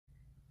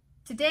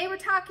Today we're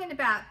talking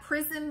about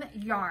Prism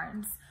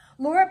Yarns.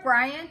 Laura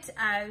Bryant,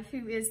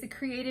 who is the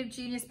creative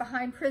genius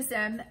behind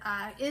Prism,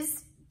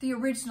 is the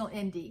original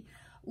indie.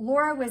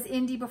 Laura was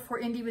indie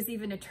before indie was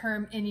even a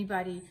term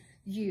anybody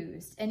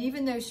used. And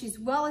even though she's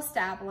well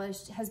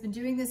established, has been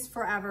doing this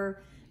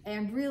forever,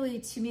 and really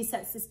to me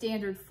sets the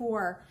standard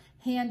for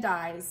hand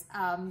dyes,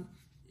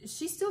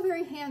 she's still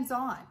very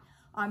hands-on.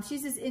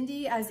 She's as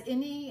indie as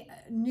any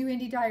new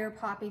indie dyer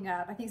popping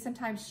up. I think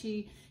sometimes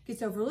she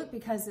gets overlooked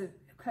because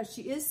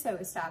she is so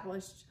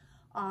established,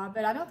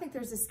 but I don't think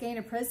there's a skein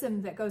of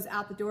Prism that goes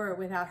out the door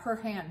without her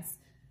hands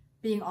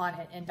being on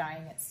it and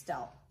dyeing it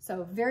still.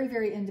 So very,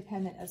 very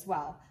independent as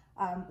well.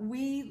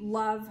 We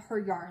love her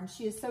yarn.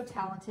 She is so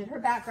talented. Her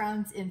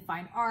background's in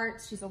fine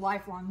arts. She's a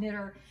lifelong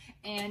knitter,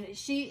 and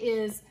she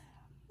is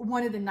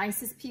one of the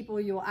nicest people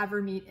you'll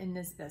ever meet in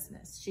this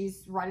business.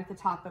 She's right at the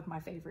top of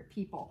my favorite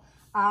people.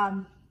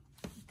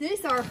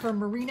 These are her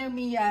Merino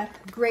Mia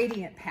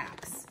gradient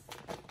packs.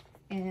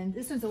 And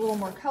this one's a little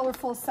more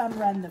colorful. Some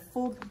run the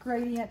full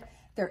gradient.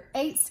 They're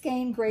 8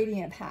 skein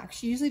gradient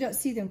packs. You usually don't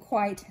see them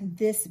quite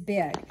this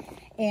big.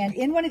 And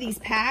in one of these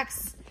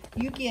packs,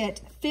 you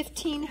get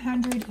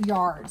 1,500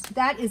 yards.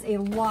 That is a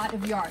lot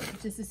of yards.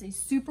 This is a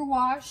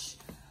superwash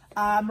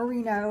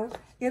merino.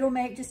 It'll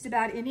make just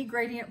about any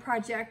gradient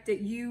project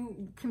that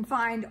you can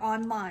find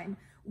online.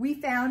 We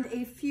found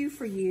a few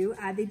for you.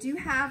 They do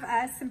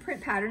have some print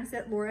patterns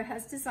that Laura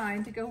has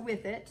designed to go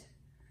with it,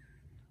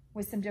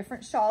 with some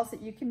different shawls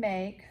that you can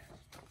make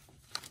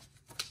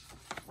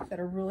that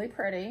are really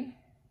pretty.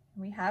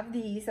 We have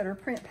these that are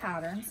print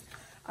patterns.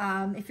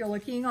 If you're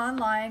looking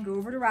online, go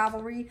over to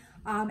Ravelry.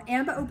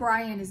 Amba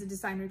O'Brien is a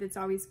designer that's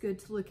always good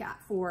to look at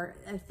for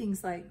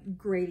things like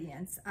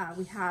gradients.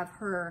 We have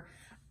her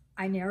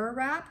Inera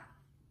wrap,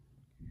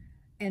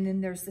 and then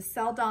there's the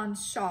Seldon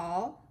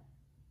shawl.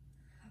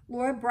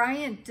 Laura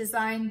Bryant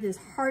designed this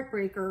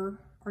heartbreaker,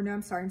 or no,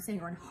 I'm sorry, I'm saying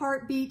it wrong,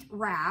 heartbeat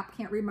wrap.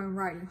 Can't read my own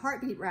writing.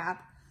 Heartbeat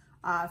wrap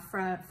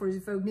for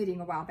Vogue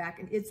Knitting a while back,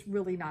 and it's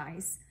really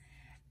nice.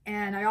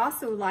 And I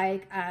also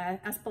like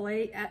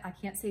Espalade, I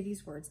can't say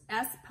these words,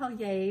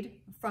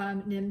 Espalade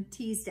from Nim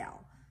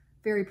Teasdale.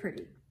 Very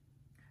pretty.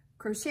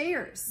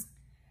 Crocheters.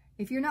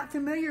 If you're not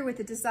familiar with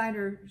the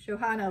designer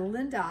Johanna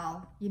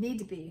Lindahl, you need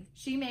to be.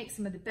 She makes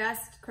some of the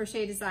best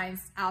crochet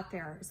designs out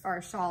there as far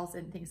as shawls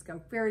and things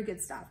go. Very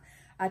good stuff.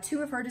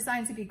 2 of her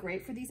designs would be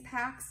great for these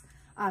packs.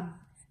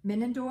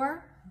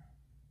 Menendor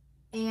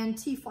and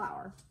Tea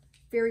Flower.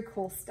 Very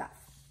cool stuff.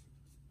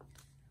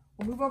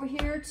 We'll move over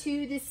here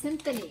to the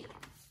Symphony.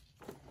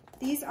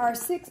 These are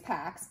 6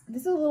 packs.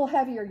 This is a little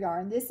heavier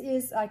yarn. This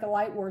is like a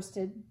light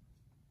worsted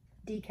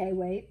DK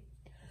weight.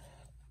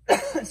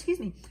 Excuse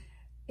me.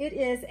 It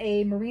is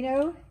a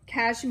merino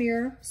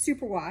cashmere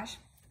superwash.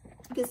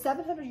 You get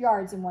 700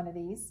 yards in one of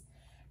these,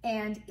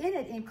 and in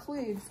it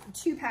includes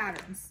 2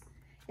 patterns.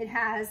 It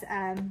has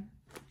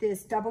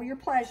this Double Your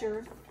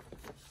Pleasure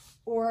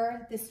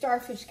or the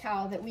Starfish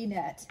Cowl that we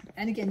knit.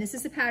 And again, this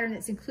is a pattern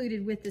that's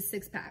included with the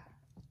 6-pack.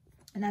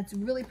 And that's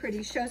really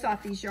pretty. Shows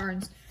off these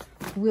yarns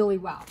really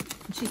well.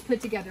 And she's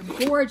put together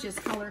gorgeous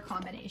color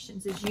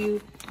combinations, as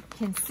you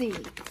can see.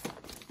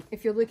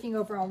 If you're looking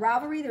over on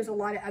Ravelry, there's a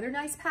lot of other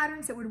nice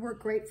patterns that would work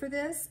great for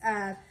this.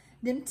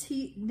 Nim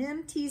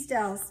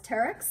Teasdale's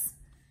Terex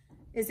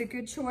is a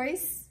good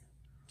choice.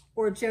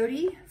 Or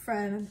Jody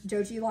from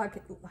Joji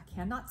Locatelli.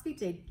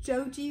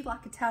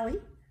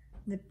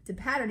 The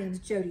pattern name is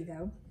Jody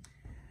though.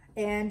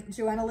 And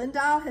Joanna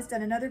Lindahl has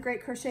done another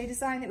great crochet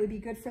design that would be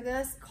good for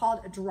this called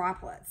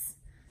Droplets.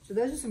 So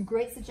those are some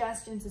great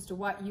suggestions as to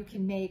what you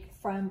can make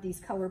from these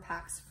color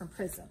packs from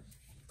Prism.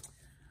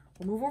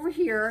 We'll move over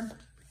here.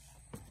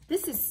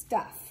 This is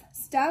Stuff.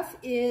 Stuff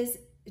is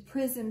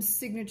Prism's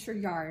signature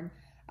yarn.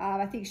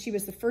 I think she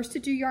was the first to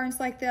do yarns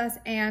like this,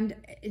 and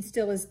it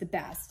still is the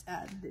best.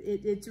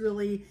 It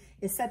really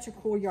is such a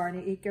cool yarn.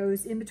 It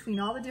goes in between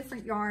all the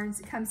different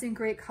yarns. It comes in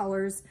great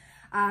colors.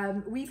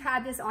 We've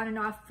had this on and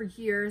off for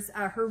years.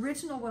 Her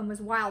original one was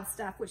Wild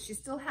Stuff, which she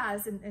still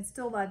has and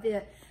still love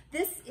it.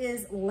 This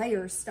is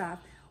Layer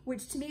Stuff,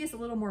 which to me is a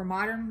little more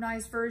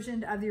modernized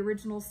version of the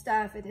original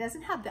Stuff. It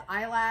doesn't have the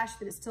eyelash,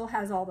 but it still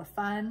has all the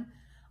fun.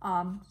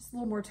 Just a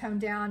little more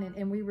toned down,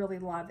 and we really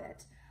love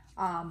it.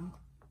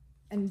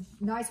 And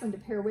nice one to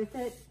pair with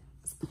it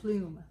is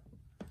Plume.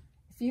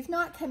 If you've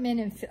not come in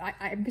and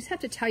I just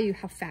have to tell you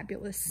how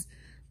fabulous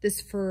this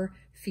fur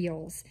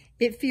feels.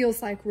 It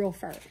feels like real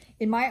fur.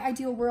 In my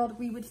ideal world,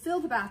 we would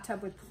fill the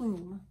bathtub with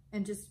Plume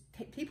and just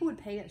people would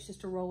pay us just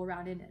to roll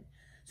around in it.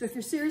 So if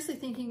you're seriously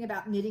thinking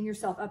about knitting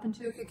yourself up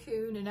into a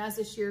cocoon, and as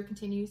this year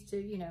continues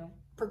to, you know,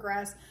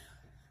 progress,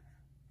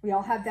 we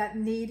all have that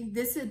need.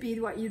 This would be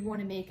what you'd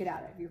want to make it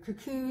out of. Your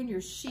cocoon, your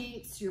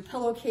sheets, your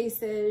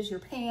pillowcases, your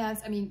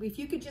pants. I mean, if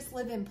you could just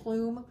live in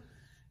Plume,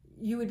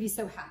 you would be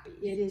so happy.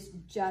 It is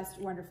just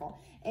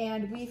wonderful.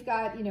 And we've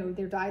got, you know,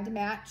 they're dyed to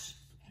match.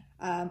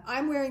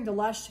 I'm wearing the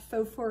Lush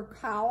Faux Fur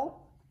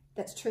Cowl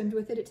that's trimmed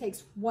with it. It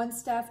takes 1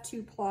 stuff,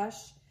 2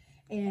 plush.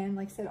 And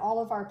like I said,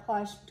 all of our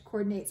plush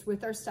coordinates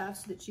with our stuff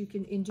so that you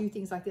can do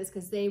things like this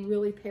because they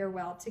really pair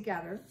well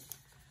together.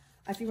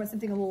 If you want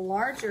something a little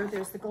larger,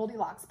 there's the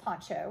Goldilocks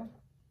poncho.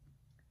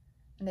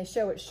 And they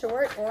show it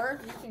short,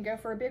 or you can go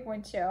for a big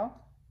one too.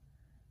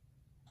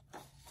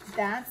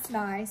 That's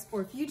nice.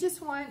 Or if you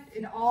just want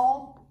an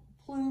all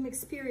plume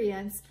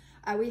experience,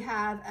 we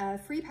have a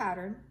free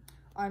pattern.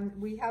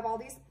 We have all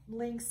these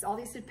links, all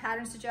these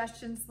pattern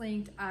suggestions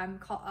linked on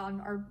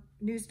our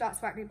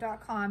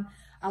news.swagknit.com.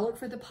 I look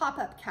for the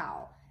pop-up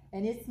cowl,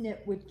 and it's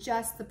knit with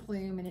just the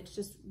plume, and it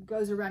just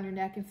goes around your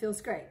neck and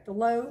feels great. The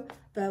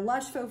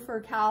Lush Faux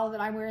Fur cowl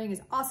that I'm wearing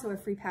is also a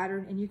free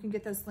pattern, and you can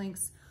get those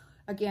links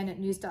again at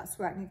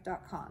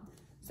news.swagknit.com.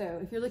 So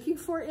if you're looking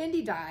for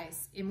indie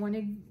dyes and want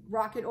to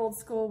rock it old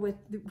school with,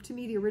 to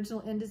me, the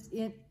original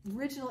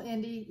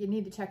indie, you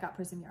need to check out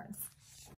Prism Yarns.